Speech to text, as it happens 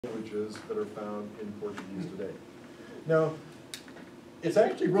languages that are found in Portuguese today. Now, it's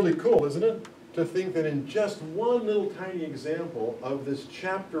actually really cool, isn't it, to think that in just one little tiny example of this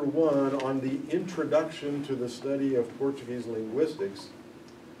chapter 1 on the introduction to the study of Portuguese linguistics,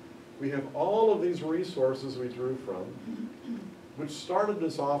 we have all of these resources we drew from, which started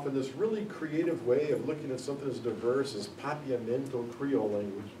us off in this really creative way of looking at something as diverse as Papiamento Creole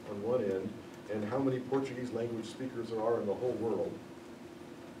language on one end, and how many Portuguese language speakers there are in the whole world.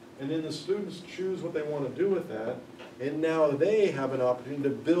 And then the students choose what they want to do with that, and now they have an opportunity to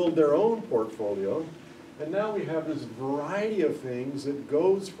build their own portfolio. And now we have this variety of things that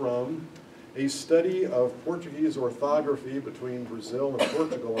goes from a study of Portuguese orthography between Brazil and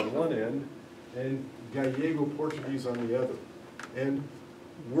Portugal on one end, and Gallego Portuguese on the other, and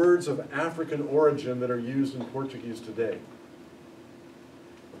words of African origin that are used in Portuguese today.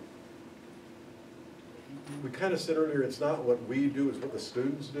 We kind of said earlier, it's not what we do, it's what the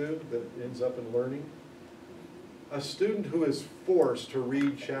students do that ends up in learning. A student who is forced to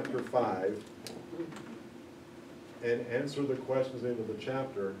read chapter 5 and answer the questions into the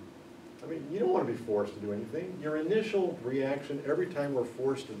chapter, I mean, you don't want to be forced to do anything. Your initial reaction every time we're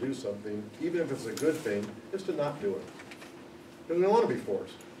forced to do something, even if it's a good thing, is to not do it. Because we don't want to be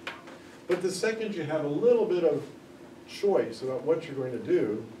forced. But the second you have a little bit of choice about what you're going to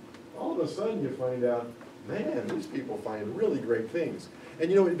do, all of a sudden you find out, man, these people find really great things.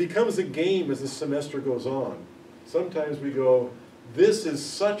 And you know, it becomes a game as the semester goes on. Sometimes we go, this is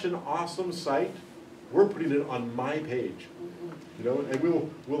such an awesome site, we're putting it on my page. You know, and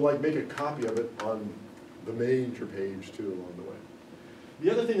we'll like make a copy of it on the major page too along the way. The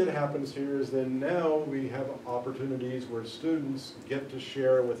other thing that happens here is then now we have opportunities where students get to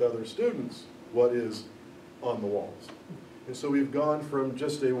share with other students what is on the walls. And so we've gone from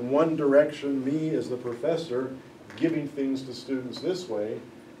just a one direction, me as the professor, giving things to students this way.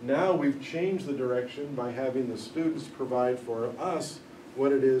 Now we've changed the direction by having the students provide for us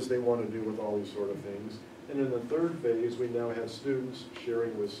what it is they want to do with all these sort of things. And in the third phase, we now have students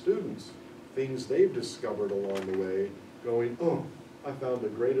sharing with students things they've discovered along the way, going, oh, I found the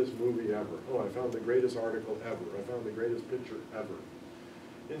greatest movie ever. Oh, I found the greatest article ever. I found the greatest picture ever.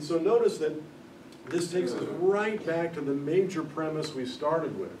 And so notice that this takes us right back to the major premise we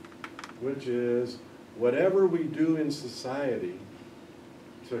started with, which is whatever we do in society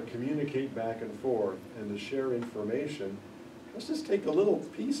to communicate back and forth and to share information, let's just take a little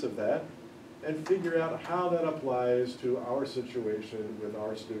piece of that and figure out how that applies to our situation with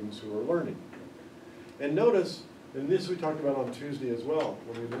our students who are learning. And notice, and this we talked about on Tuesday as well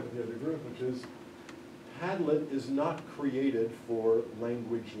when we met with the other group, which is Padlet is not created for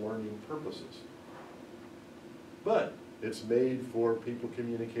language learning purposes. But it's made for people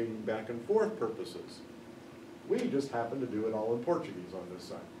communicating back and forth purposes. We just happen to do it all in Portuguese on this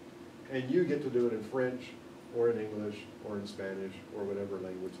side. And you get to do it in French, or in English, or in Spanish, or whatever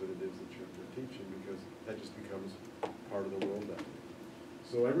language that it is that you're teaching, because that just becomes part of the world that way.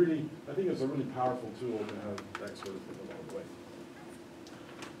 So I think it's a really powerful tool to have that sort of thing along the way.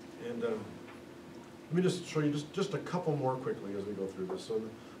 And let me just show you just a couple more quickly as we go through this.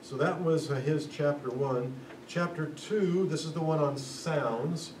 So that was his chapter 1. Chapter 2, this is the one on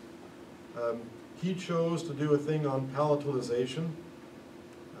sounds. He chose to do a thing on palatalization.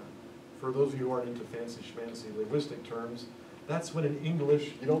 For those of you who aren't into fancy schmancy linguistic terms, that's when in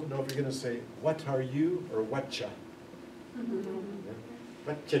English you don't know if you're going to say, what are you, or whatcha. Yeah?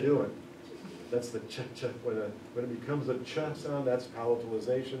 What you doing? That's the cha-cha. When it becomes a cha sound, that's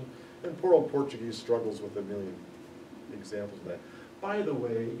palatalization. And poor old Portuguese struggles with a million examples of that. By the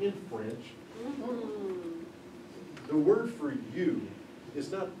way, in French, the word for you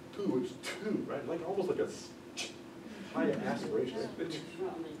is not tu, it's tu, right? Like almost like a high aspiration.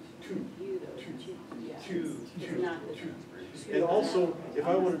 Tu. And also, if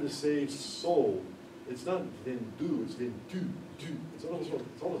I wanted to say soul, it's not vendu, it's vendu. It's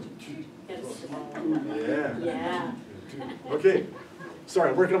almost tu. Yeah. Yeah. Okay. Sorry,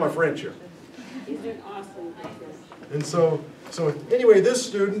 I'm working on my French here. He's doing awesome. And so anyway, this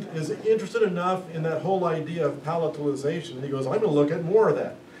student is interested enough in that whole idea of palatalization, and he goes, I'm going to look at more of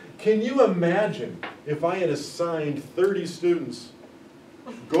that. Can you imagine if I had assigned 30 students,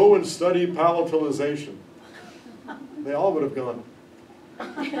 go and study palatalization? They all would have gone, I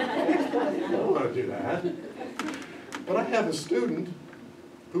don't want to do that. But I have a student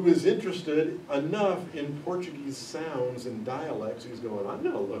who is interested enough in Portuguese sounds and dialects, he's going, I'm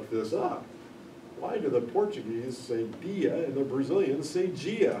going to look this up. Why do the Portuguese say dia and the Brazilians say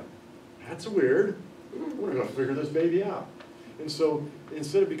gia? That's weird. We're going to figure this baby out. And so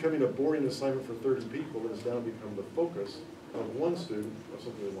instead of becoming a boring assignment for 30 people, it's now become the focus of one student of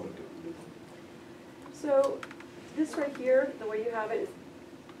something they want to do. So this right here, the way you have it,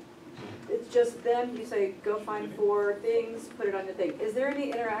 it's just them, you say, go find 4 things, put it on the thing. Is there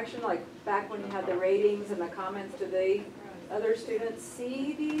any interaction, like back when you had the ratings and the comments, do they, other students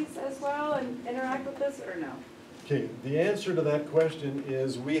see these as well and interact with this, or no? Okay, the answer to that question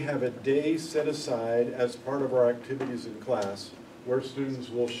is we have a day set aside as part of our activities in class where students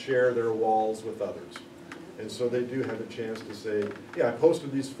will share their walls with others. And so they do have a chance to say, yeah, I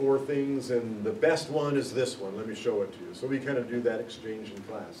posted these 4 things and the best one is this one, let me show it to you. So we kind of do that exchange in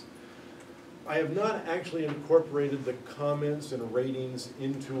class. I have not actually incorporated the comments and ratings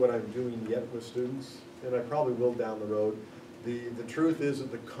into what I'm doing yet with students, and I probably will down the road. The truth is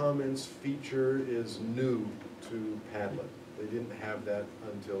that the comments feature is new to Padlet. They didn't have that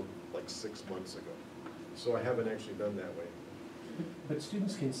until like 6 months ago. So I haven't actually done that way. But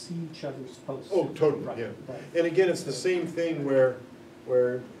students can see each other's posts. Oh, totally, Right, yeah. right. And again, it's the same thing where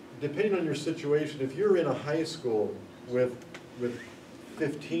depending on your situation, if you're in a high school with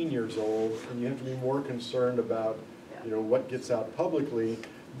 15 years old and you have to be more concerned about, what gets out publicly,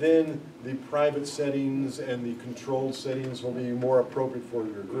 then the private settings and the controlled settings will be more appropriate for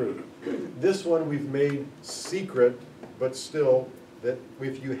your group. This one we've made secret, but still that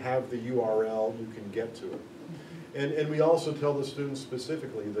if you have the URL, you can get to it. And we also tell the students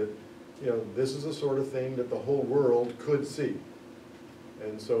specifically that, this is the sort of thing that the whole world could see.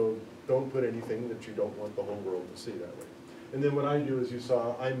 And so don't put anything that you don't want the whole world to see that way. And then what I do, as you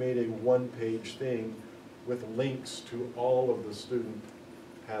saw, I made a 1-page thing with links to all of the student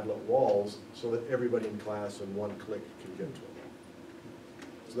Padlet walls so that everybody in class in one click can get to them.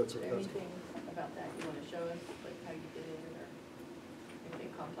 So that's what that's. Anything about that you want to show us, like how you did it, or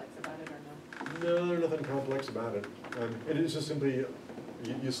anything complex about it, or no? No, there's nothing complex about it. It is just simply,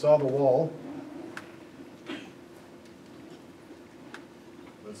 you saw the wall.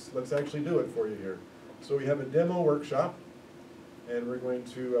 Let's actually do it for you here. So we have a demo workshop, and we're going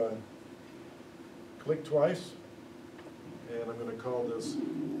to click twice, and I'm going to call this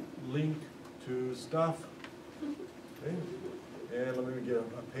link to stuff. Okay. And let me get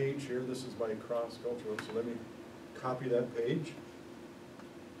a page here. This is my cross-cultural, so let me copy that page.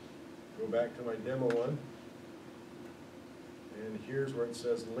 Go back to my demo one, and here's where it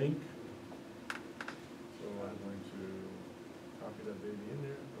says link. So I'm going to copy that baby in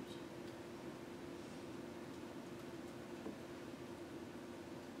there. Oops.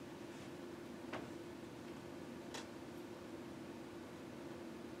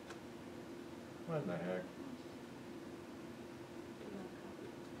 What the heck?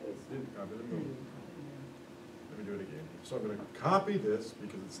 Didn't copy the move. Let me do it again. So I'm going to copy this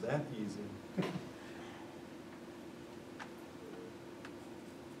because it's that easy.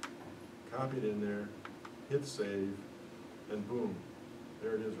 Copy it in there, hit save, and boom.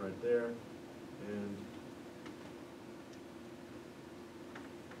 There it is right there. And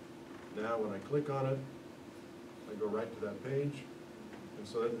now when I click on it, I go right to that page. And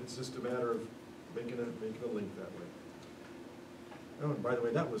so it's just a matter of making a link that way. Oh, and by the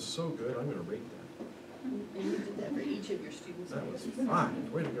way, that was so good, I'm going to rate that. And you did that for each of your students? That was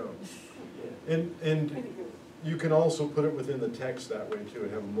fine, way to go. And you can also put it within the text that way too,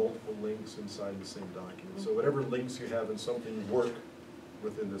 and have multiple links inside the same document. So whatever links you have in something work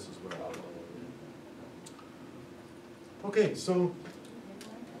within this as well. Okay, so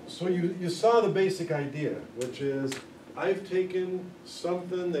you saw the basic idea, which is I've taken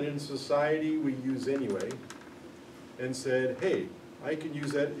something that in society we use anyway and said, hey, I can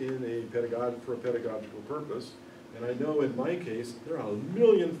use that for a pedagogical purpose. And I know in my case, there are a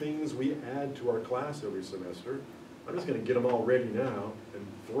million things we add to our class every semester. I'm just going to get them all ready now and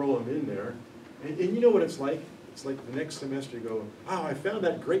throw them in there. And you know what it's like? It's like the next semester you go, oh, I found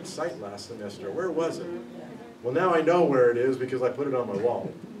that great site last semester. Where was it? Well, now I know where it is because I put it on my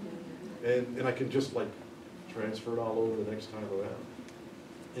wall. And I can just like transfer it all over the next time around.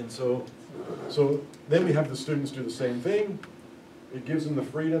 And so then we have the students do the same thing. It gives them the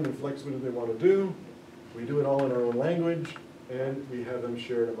freedom and flexibility they want to do. We do it all in our own language, and we have them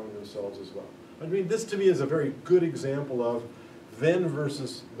share it among themselves as well. I mean, this to me is a very good example of then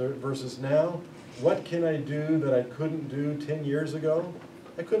versus now. What can I do that I couldn't do 10 years ago?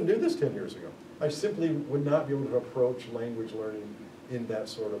 I couldn't do this 10 years ago. I simply would not be able to approach language learning in that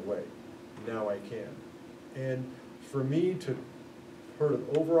sort of way. Now I can. And for me to put it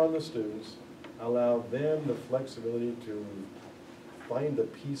over on the students, allow them the flexibility to find the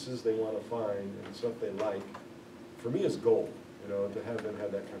pieces they want to find and stuff they like, for me is gold, to have them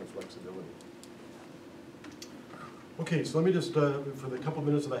have that kind of flexibility. Okay, so let me just, for the couple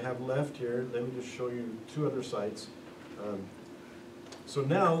minutes that I have left here, let me just show you 2 other sites. So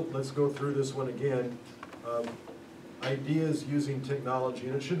now, let's go through this one again. Ideas using technology,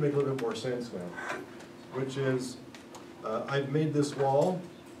 and it should make a little bit more sense now, which is, I've made this wall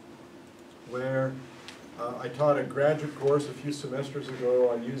where I taught a graduate course a few semesters ago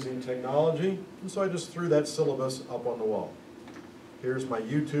on using technology, and so I just threw that syllabus up on the wall. Here's my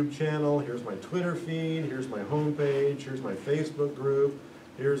YouTube channel, here's my Twitter feed, here's my homepage, here's my Facebook group,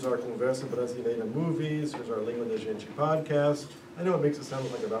 here's our Conversa Brasileira movies, here's our Língua da Gente podcast. I know it makes it sound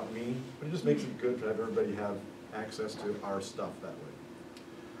like about me, but it just makes it good to have everybody have access to our stuff that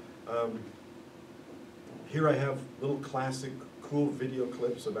way. Here I have little classic cool video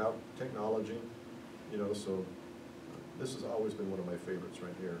clips about technology, you know, so this has always been one of my favorites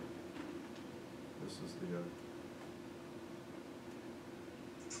right here. This is the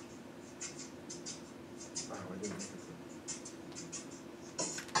I didn't think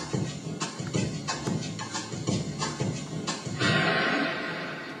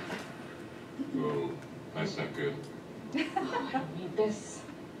Whoa, that's not good. I need this.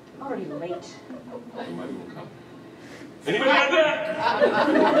 Already late. Somebody will come. Anybody out there?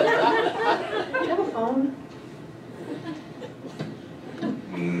 Do you have a phone?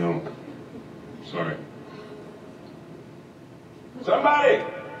 No. Sorry. Somebody!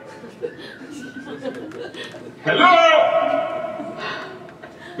 Hello!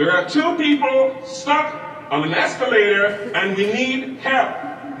 There are two people stuck on an escalator and we need help.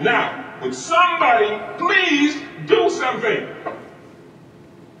 Now, would somebody please do something?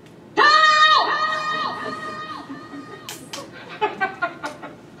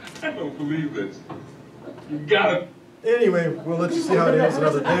 I don't believe this. You gotta. Anyway, we'll let you see how it ends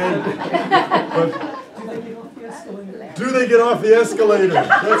another day. But Do they get off the escalator? do they get off the escalator?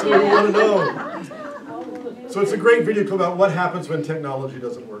 That's what we want to know. So it's a great video clip about what happens when technology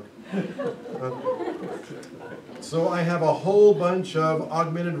doesn't work. So I have a whole bunch of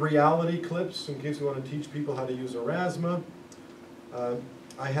augmented reality clips in case we want to teach people how to use Erasma.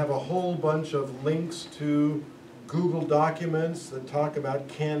 I have a whole bunch of links to Google documents that talk about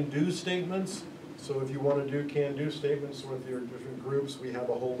can-do statements. So if you want to do can-do statements with your different groups, we have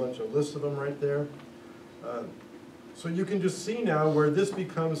a whole bunch of lists of them right there. So you can just see now where this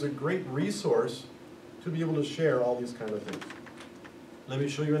becomes a great resource to be able to share all these kind of things. Let me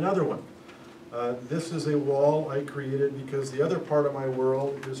show you another one. This is a wall I created because the other part of my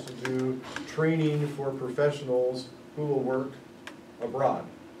world is to do training for professionals who will work abroad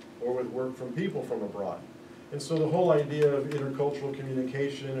or with work from people from abroad. And so the whole idea of intercultural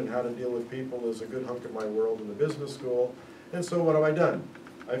communication and how to deal with people is a good hunk of my world in the business school. And so what have I done?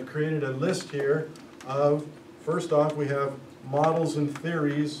 I've created a list here of, first off, we have models and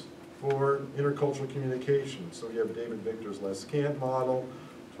theories for intercultural communication. So we have David Victor's Les Kant model,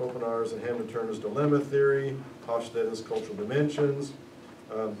 Topinar's and Hamilton Turner's dilemma theory, Hofstede's cultural dimensions.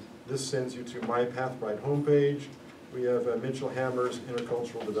 This sends you to my Pathbrite homepage. We have Mitchell Hammer's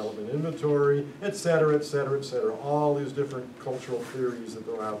intercultural development inventory, et cetera, et cetera, et cetera. All these different cultural theories that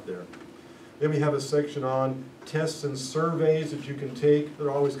are out there. Then we have a section on tests and surveys that you can take.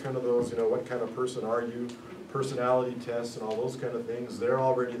 They're always kind of those, you know, what kind of person are you? Personality tests and all those kind of things. They're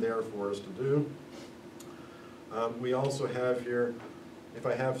already there for us to do. We also have here, if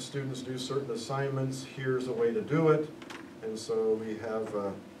I have students do certain assignments, here's a way to do it. And so we have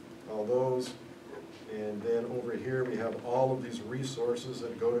all those. And then over here we have all of these resources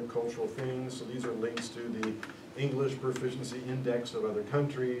that go to cultural things. So these are links to the English Proficiency Index of other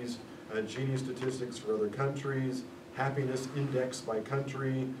countries, Gini statistics for other countries, happiness index by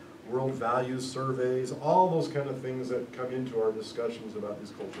country, world values surveys, all those kind of things that come into our discussions about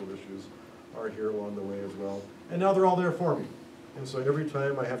these cultural issues are here along the way as well. And now they're all there for me. And so every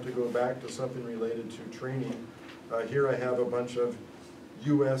time I have to go back to something related to training, here I have a bunch of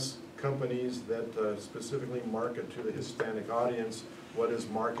US companies that specifically market to the Hispanic audience. What is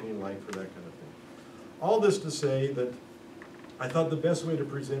marketing like for that kind of thing? All this to say that I thought the best way to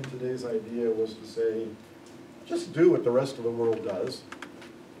present today's idea was to say, just do what the rest of the world does.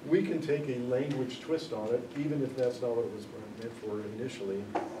 We can take a language twist on it, even if that's not what it was meant for initially,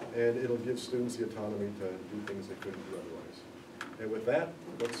 and it'll give students the autonomy to do things they couldn't do otherwise. And with that,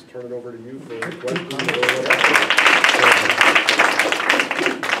 let's turn it over to you for questions.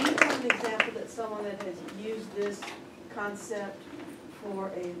 An example that someone that has used this concept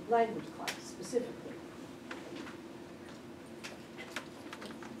for a language class specifically.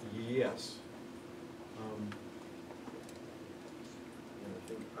 Yes. And I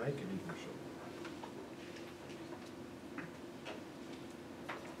think I could even show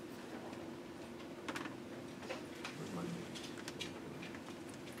Where's my-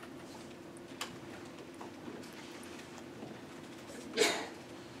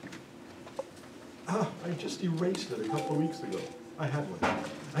 I just erased it a couple of weeks ago. I had one.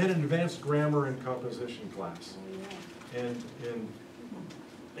 I had an advanced grammar and composition class. And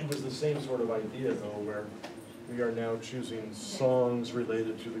it was the same sort of idea, though, where we are now choosing songs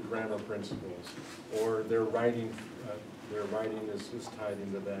related to the grammar principles, or their writing is tied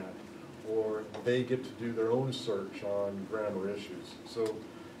into that, or they get to do their own search on grammar issues. So,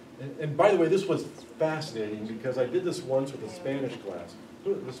 and by the way, this was fascinating because I did this once with a Spanish class.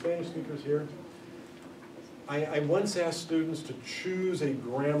 The Spanish speakers here? I once asked students to choose a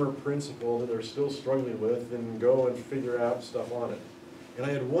grammar principle that they're still struggling with and go and figure out stuff on it. And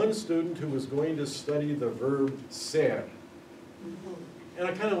I had one student who was going to study the verb ser. And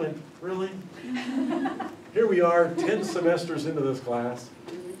I kind of went, really? Here we are, 10 semesters into this class,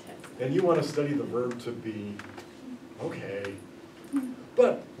 and you want to study the verb to be. Okay.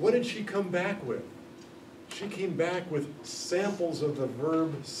 But what did she come back with? She came back with samples of the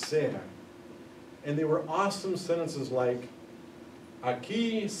verb ser. And they were awesome sentences like,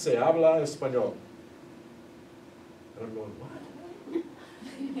 aquí se habla español. And I'm going, what?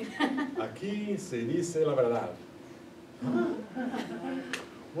 Aquí se dice la verdad. Huh?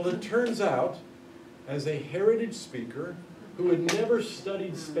 Well, it turns out, as a heritage speaker who had never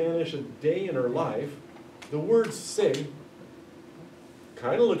studied Spanish a day in her life, the word se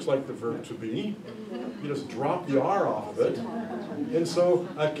kind of looks like the verb to be. You just drop the R off of it. And so,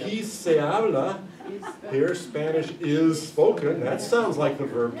 aquí se habla, here Spanish is spoken. That sounds like the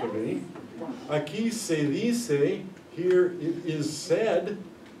verb to be. Aquí se dice, here it is said.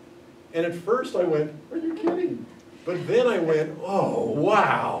 And at first I went, are you kidding? But then I went, oh,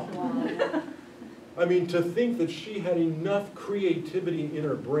 wow. I mean, to think that she had enough creativity in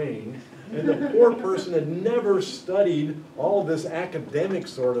her brain, and the poor person had never studied all this academic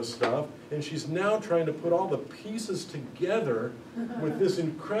sort of stuff, and she's now trying to put all the pieces together with this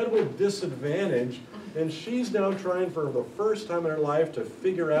incredible disadvantage, and she's now trying for the first time in her life to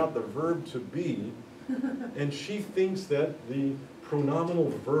figure out the verb to be, and she thinks that the pronominal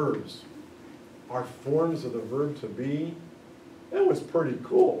verbs are forms of the verb to be. That was pretty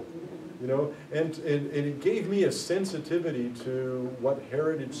cool. You know, and it gave me a sensitivity to what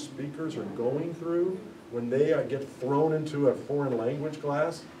heritage speakers are going through when they get thrown into a foreign language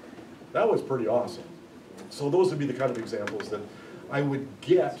class. That was pretty awesome. So those would be the kind of examples that I would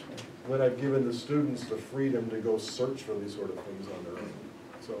get when I've given the students the freedom to go search for these sort of things on their own.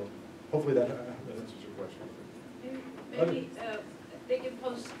 So hopefully that answers your question. Maybe they can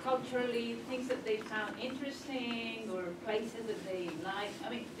post culturally things that they found interesting or places that they like. I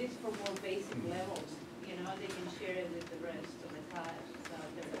mean, this for more basic levels, you know, they can share it with the rest of the class if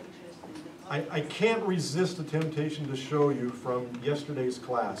they're interested in the topic. I can't resist the temptation to show you from yesterday's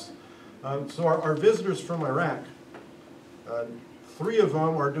class. So our visitors from Iraq, 3 of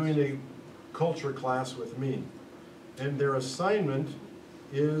them are doing a culture class with me. And their assignment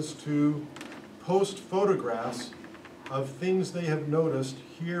is to post photographs of things they have noticed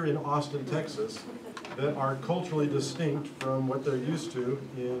here in Austin, Texas, that are culturally distinct from what they're used to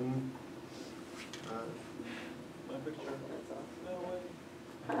in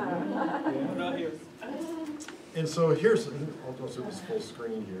And so here's, I'll go through this full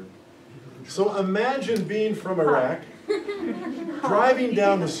screen here. So imagine being from Iraq, driving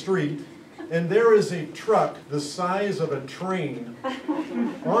down the street, and there is a truck the size of a train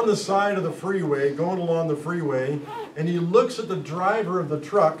on the side of the freeway, going along the freeway, and he looks at the driver of the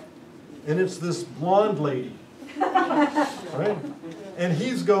truck, and it's this blonde lady, right? And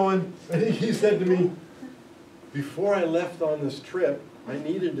he's going, and he said to me, before I left on this trip, I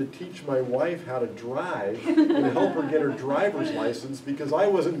needed to teach my wife how to drive and help her get her driver's license because I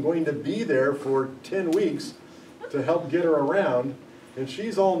wasn't going to be there for 10 weeks to help get her around. And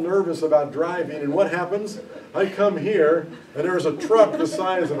she's all nervous about driving, and what happens? I come here, and there's a truck the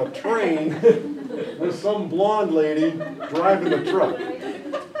size of a train with some blonde lady driving the truck.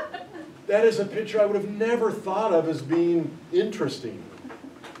 That is a picture I would have never thought of as being interesting.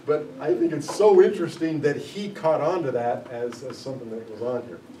 But I think it's so interesting that he caught on to that as something that was on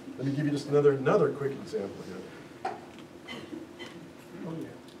here. Let me give you just another quick example here.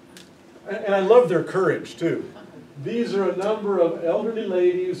 And I love their courage, too. These are a number of elderly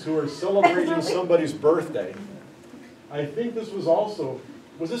ladies who are celebrating somebody's birthday. I think this was also,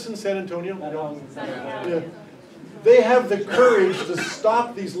 was this in San Antonio? Yeah. They have the courage to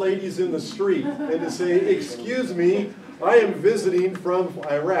stop these ladies in the street and to say, excuse me, I am visiting from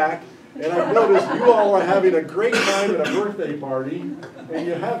Iraq, and I've noticed you all are having a great time at a birthday party, and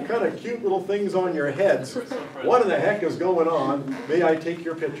you have kind of cute little things on your heads. What in the heck is going on? May I take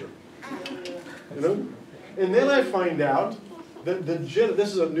your picture? You know? And then I find out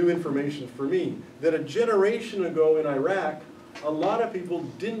this is a new information for me, that a generation ago in Iraq, a lot of people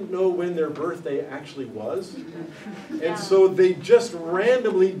didn't know when their birthday actually was. And so they just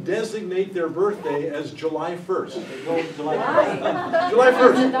randomly designate their birthday as July 1st. July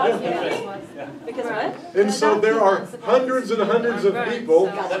 1st. Because what? And so there are hundreds and hundreds of people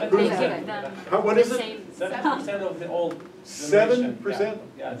who, what is it? 7% of the old 7%?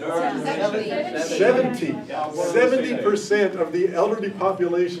 Yeah, there are 70% of the elderly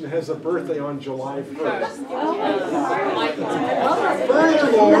population has a birthday on July 1st.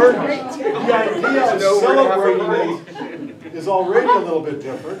 Furthermore, the idea of celebrating it is already a little bit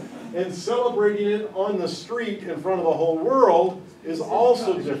different, and celebrating it on the street in front of the whole world is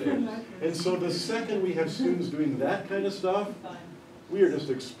also different. And so the second we have students doing that kind of stuff, we are just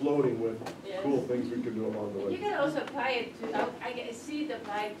exploding with cool things we can do along the You way. can also apply it to, I see it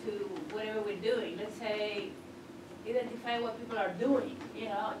applied to whatever we're doing. Let's say, identify what people are doing, you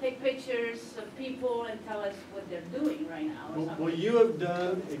know, take pictures of people and tell us what they're doing right now or something. Well, you have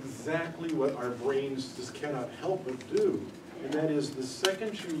done exactly what our brains just cannot help but do. And that is, the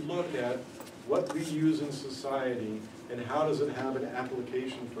second you look at what we use in society and how does it have an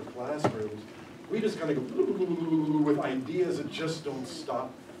application for classrooms, we just kind of go with ideas that just don't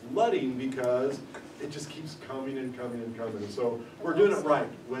stop flooding because it just keeps coming and coming and coming. And so we're doing it right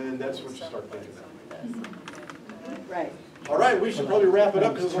when that's what you start thinking about. Right. All right, we should probably wrap it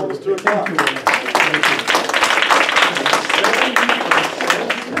up because it's almost 2 o'clock.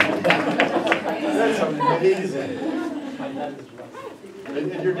 That's amazing.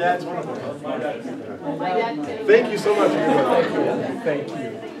 And your dad's one of them, huh? My dad too. Thank you so much. Thank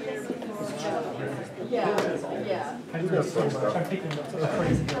you. Yeah. I do that so much. I'm taking notes. It's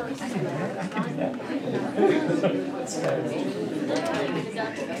crazy.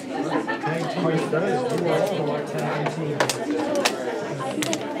 Tag team is done. You are also our tag team.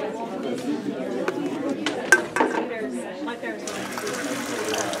 My parents.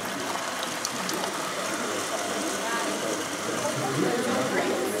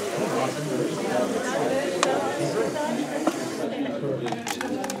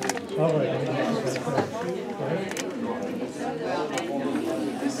 All right.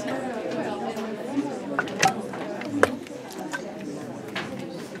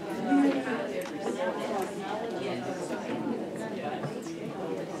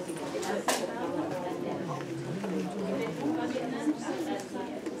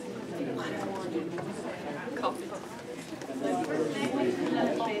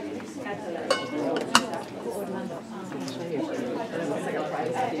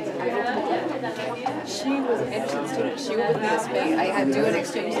 She was an excellent student. She was with me this week. I had to do an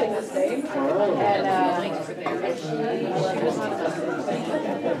exchange thing this day. And she was one of the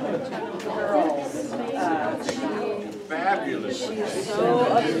girls. Fabulous. She is so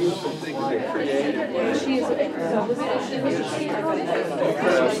Things they created. She is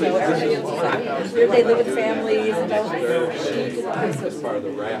they live in families and she did That's part of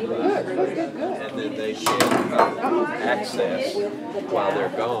the wrap up. And then they can access while they're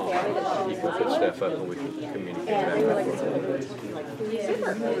gone. You can put stuff up and we can communicate back and forth.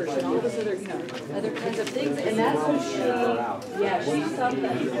 and all this other, other kinds of things. And that's what she's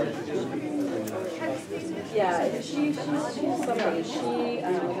something. Yeah, she's somebody. She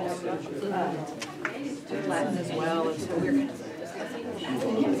took Latin as well, and so we're kind of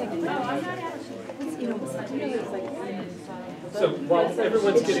So while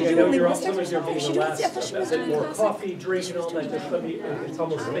everyone's getting, I know you're all, some of you are being the last, a bit more coffee, drink and all that, just let me, it's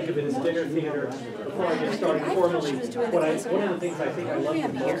almost think of it as dinner theater. Before I get started formally, one of the things I think I love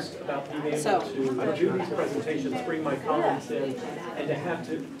the most about being able to do these presentations, bring my colleagues in, and to have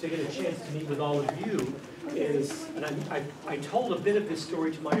to get a chance to meet with all of you is, and I told a bit of this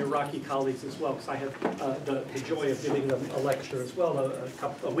story to my Iraqi colleagues as well, because I had the joy of giving them a lecture as well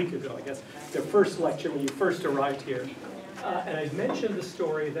a week ago, I guess, their first lecture when you first arrived here. And I mentioned the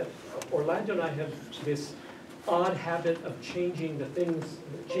story that Orlando and I have this odd habit of changing the things,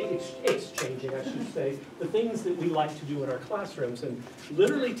 exchanging, I should say, the things that we like to do in our classrooms. And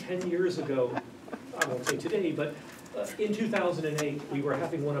literally 10 years ago, I won't say today, but in 2008, we were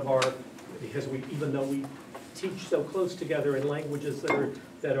having one of our, because even though we teach so close together in languages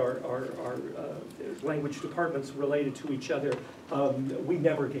that are language departments related to each other, we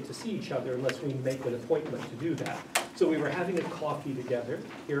never get to see each other unless we make an appointment to do that. So we were having a coffee together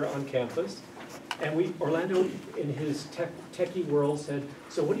here on campus, and Orlando, in his techie world, said,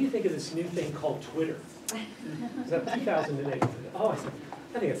 "So what do you think of this new thing called Twitter?" Is that 2008? Oh, I said,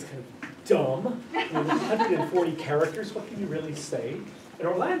 "I think it's kind of dumb. 140 characters. What can you really say?" And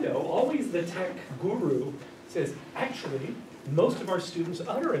Orlando, always the tech guru, says, "Actually, most of our students'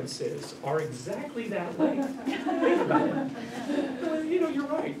 utterances are exactly that way. Think about it. Well, you know, you're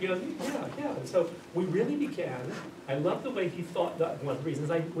right. You know, yeah. And so we really began. I love the way he thought. That one of the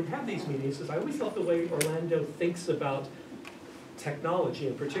reasons I would have these meetings is I always love the way Orlando thinks about technology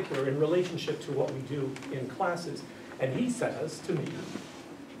in particular in relationship to what we do in classes. And he says to me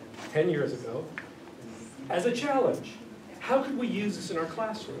 10 years ago, as a challenge, how could we use this in our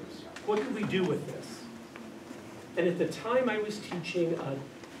classrooms? What could we do with this? And at the time I was teaching a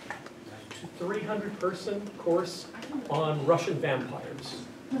 300-person course on Russian vampires.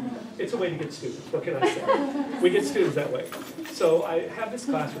 It's a way to get students, what can I say? We get students that way. So I have this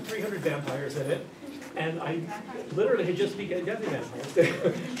class with 300 vampires in it, and I literally had just begun getting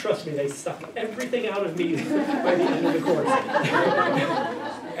vampires. Trust me, they suck everything out of me by the end of the course.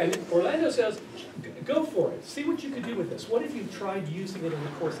 And Orlando says, go for it. See what you could do with this. What if you tried using it in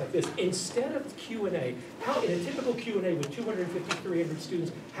a course like this? Instead of Q&A, how in a typical Q&A with 250, 300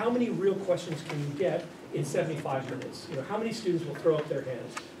 students, how many real questions can you get in 75 minutes? You know, how many students will throw up their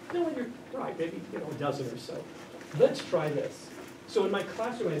hands? No, you're right, maybe a dozen or so. Let's try this. So in my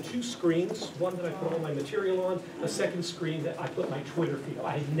classroom, I had 2 screens, one that I put all my material on, a second screen that I put my Twitter feed on.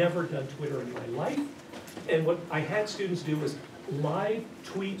 I had never done Twitter in my life. And what I had students do was live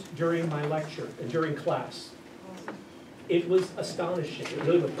tweet during my lecture and during class. It was astonishing. It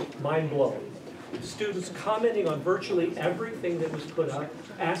really was mind-blowing. Students commenting on virtually everything that was put up,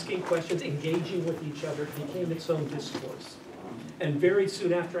 asking questions, engaging with each other. It became its own discourse. And very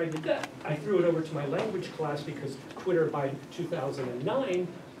soon after I did that, I threw it over to my language class because Twitter by 2009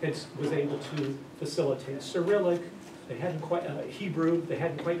 was able to facilitate Cyrillic. They hadn't quite, Hebrew, they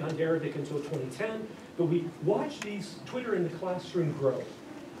hadn't quite gone to Arabic until 2010. But we watched these Twitter in the classroom grow.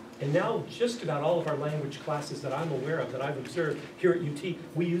 And now just about all of our language classes that I'm aware of, that I've observed here at UT,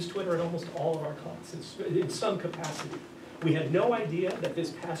 we use Twitter in almost all of our classes in some capacity. We had no idea that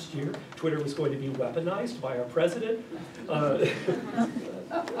this past year, Twitter was going to be weaponized by our president.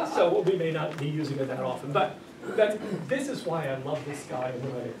 So we may not be using it that often. But this is why I love this guy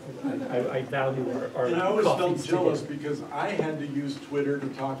and I value our And I always felt coffees jealous together. because I had to use Twitter to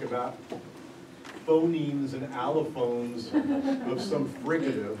talk about phonemes and allophones of some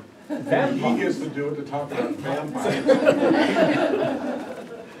fricative. And he gets to do it to talk about vampires.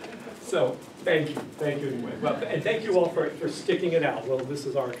 So, thank you anyway. Well, and thank you all for sticking it out. Well, this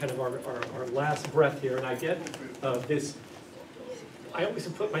is our kind of our last breath here, and I get this. I always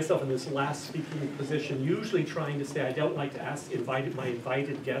put myself in this last speaking position, usually trying to say I don't like to ask my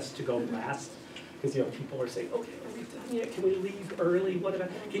invited guests to go last, because people are saying, okay, are we done yet? Can we leave early? What about?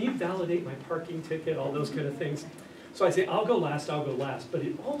 Can you validate my parking ticket? All those kind of things. So I say I'll go last. But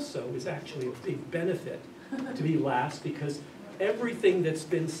it also is actually a big benefit to be last because everything that's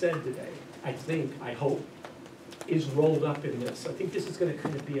been said today, I hope, is rolled up in this. I think this is going to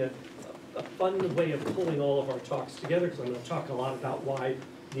kind of be a fun way of pulling all of our talks together, because I'm going to talk a lot about why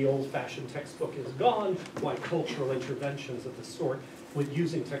the old-fashioned textbook is gone, why cultural interventions of the sort with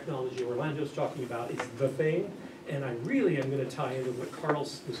using technology Orlando's talking about is the thing, and I really am going to tie into what Carl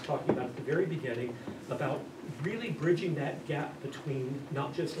was talking about at the very beginning about really bridging that gap between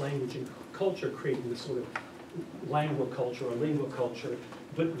not just language and culture, creating this sort of languaculture or lingua culture,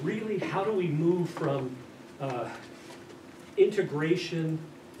 but really how do we move from integration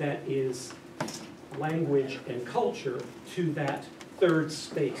that is language and culture to that third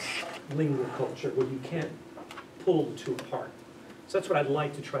space, lingua culture, where you can't pull the two apart. So that's what I'd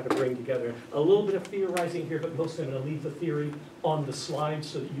like to try to bring together. A little bit of theorizing here, but mostly I'm going to leave the theory on the slides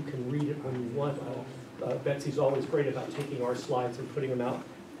so that you can read it when you want. Betsy's always great about taking our slides and putting them out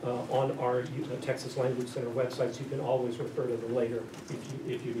on our Texas Language Center website, so you can always refer to them later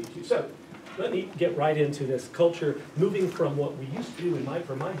if you need to. So let me get right into this culture, moving from what we used to do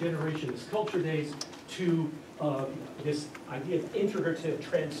for my generation, this culture days, to this idea of integrative,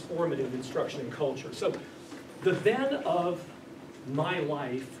 transformative instruction in culture. So the then of my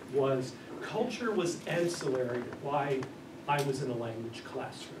life was culture was ancillary to why I was in a language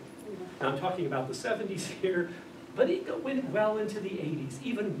classroom. Now I'm talking about the 70s here, but it went well into the 80s,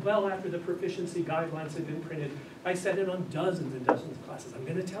 even well after the proficiency guidelines had been printed. I sat in on dozens and dozens of classes. I'm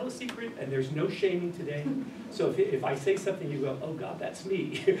going to tell a secret, and there's no shaming today. So if I say something, you go, oh God, that's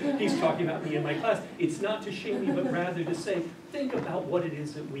me. He's talking about me in my class. It's not to shame me, but rather to say, think about what it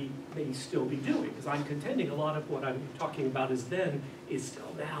is that we may still be doing, because I'm contending a lot of what I'm talking about is then is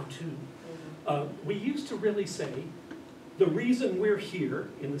still now too. We used to really say, the reason we're here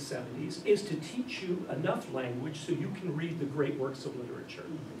in the 70s is to teach you enough language so you can read the great works of literature.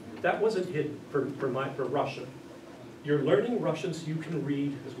 That wasn't hidden for Russian. You're learning Russian so you can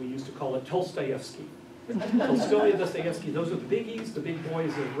read, as we used to call it, Tolstoyevsky. Tolstoy, Dostoevsky, those are the biggies, the big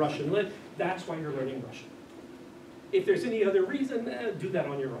boys of Russian lit. That's why you're learning Russian. If there's any other reason, do that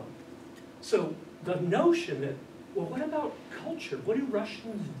on your own. So the notion that, well, what about culture? What do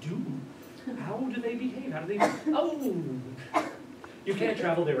Russians do? How do they behave? How do they, oh, you can't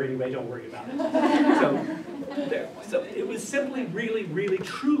travel there anyway, don't worry about it. So it was simply really, really,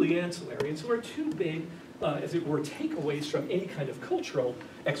 truly ancillary. And so our two big, as it were, takeaways from any kind of cultural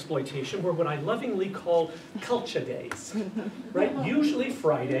exploitation were what I lovingly call culture days, right? Usually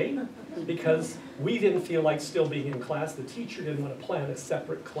Friday, because we didn't feel like still being in class. The teacher didn't want to plan a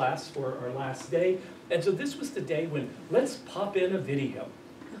separate class for our last day. And so this was the day when let's pop in a video.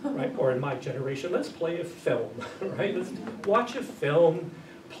 Right? Or in my generation, let's play a film, right? Let's watch a film,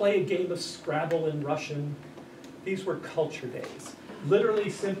 play a game of Scrabble in Russian. These were culture days. Literally,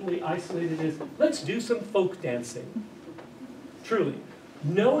 simply isolated as, let's do some folk dancing. Truly.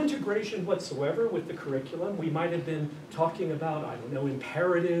 No integration whatsoever with the curriculum. We might have been talking about, I don't know,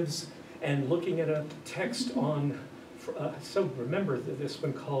 imperatives and looking at a text on, so remember this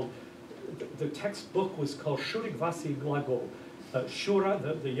one called, the textbook was called Shurik Vasi Glagol.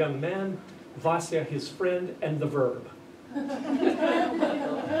 Shura, the young man, Vasya, his friend, and the verb.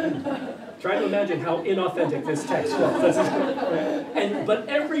 Try to imagine how inauthentic this text was. But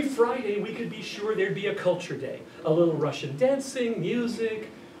every Friday we could be sure there'd be a culture day. A little Russian dancing, music.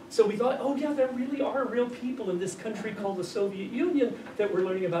 So we thought, oh yeah, there really are real people in this country called the Soviet Union that we're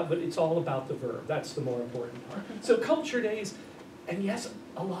learning about, but it's all about the verb. That's the more important part. So culture days, and yes,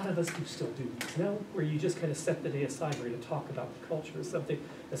 a lot of us do still do these, you know, where you just kind of set the day aside where you talk about the culture or something.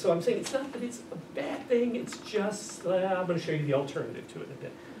 And so I'm saying it's not that it's a bad thing, it's just, I'm going to show you the alternative to it in a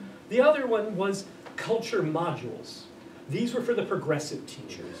bit. The other one was culture modules. These were for the progressive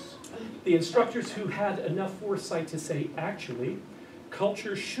teachers. The instructors who had enough foresight to say, actually,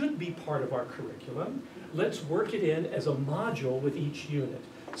 culture should be part of our curriculum. Let's work it in as a module with each unit.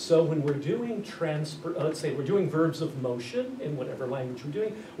 So when we're doing let's say we're doing verbs of motion in whatever language we're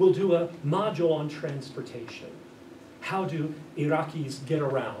doing, we'll do a module on transportation. How do Iraqis get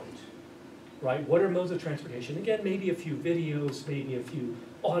around, right? What are modes of transportation? Again, maybe a few videos, maybe a few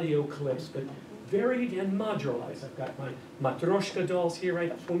audio clips, but very, again, modularized. I've got my matroshka dolls here,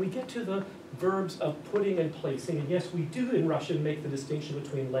 right? When we get to the verbs of putting and placing, and yes, we do in Russian make the distinction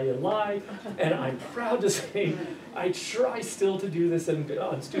between lay and lie, and I'm proud to say, I try still to do this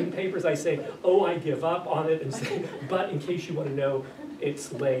on student papers. I say, oh, I give up on it, and say, but in case you want to know,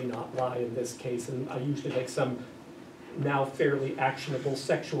 it's lay, not lie in this case, and I usually make some now fairly actionable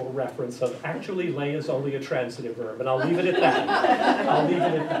sexual reference of actually lay is only a transitive verb, and I'll leave it at that. I'll leave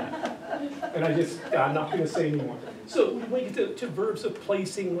it at that. And I'm not going to say anymore. So when we get to verbs of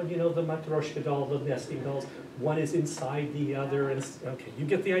placing, when you know the matroshka doll, the nesting dolls, one is inside the other, and okay, you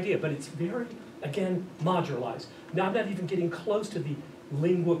get the idea, but it's very, again, modularized. Now I'm not even getting close to the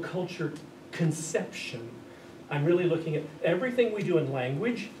lingua culture conception. I'm really looking at everything we do in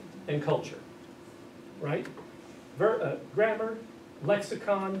language and culture, right? Grammar,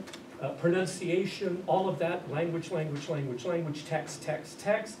 lexicon, pronunciation, all of that, language, text,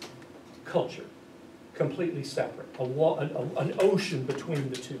 culture, completely separate, an ocean between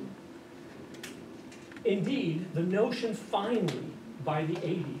the two. Indeed, the notion finally, by the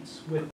 80s, with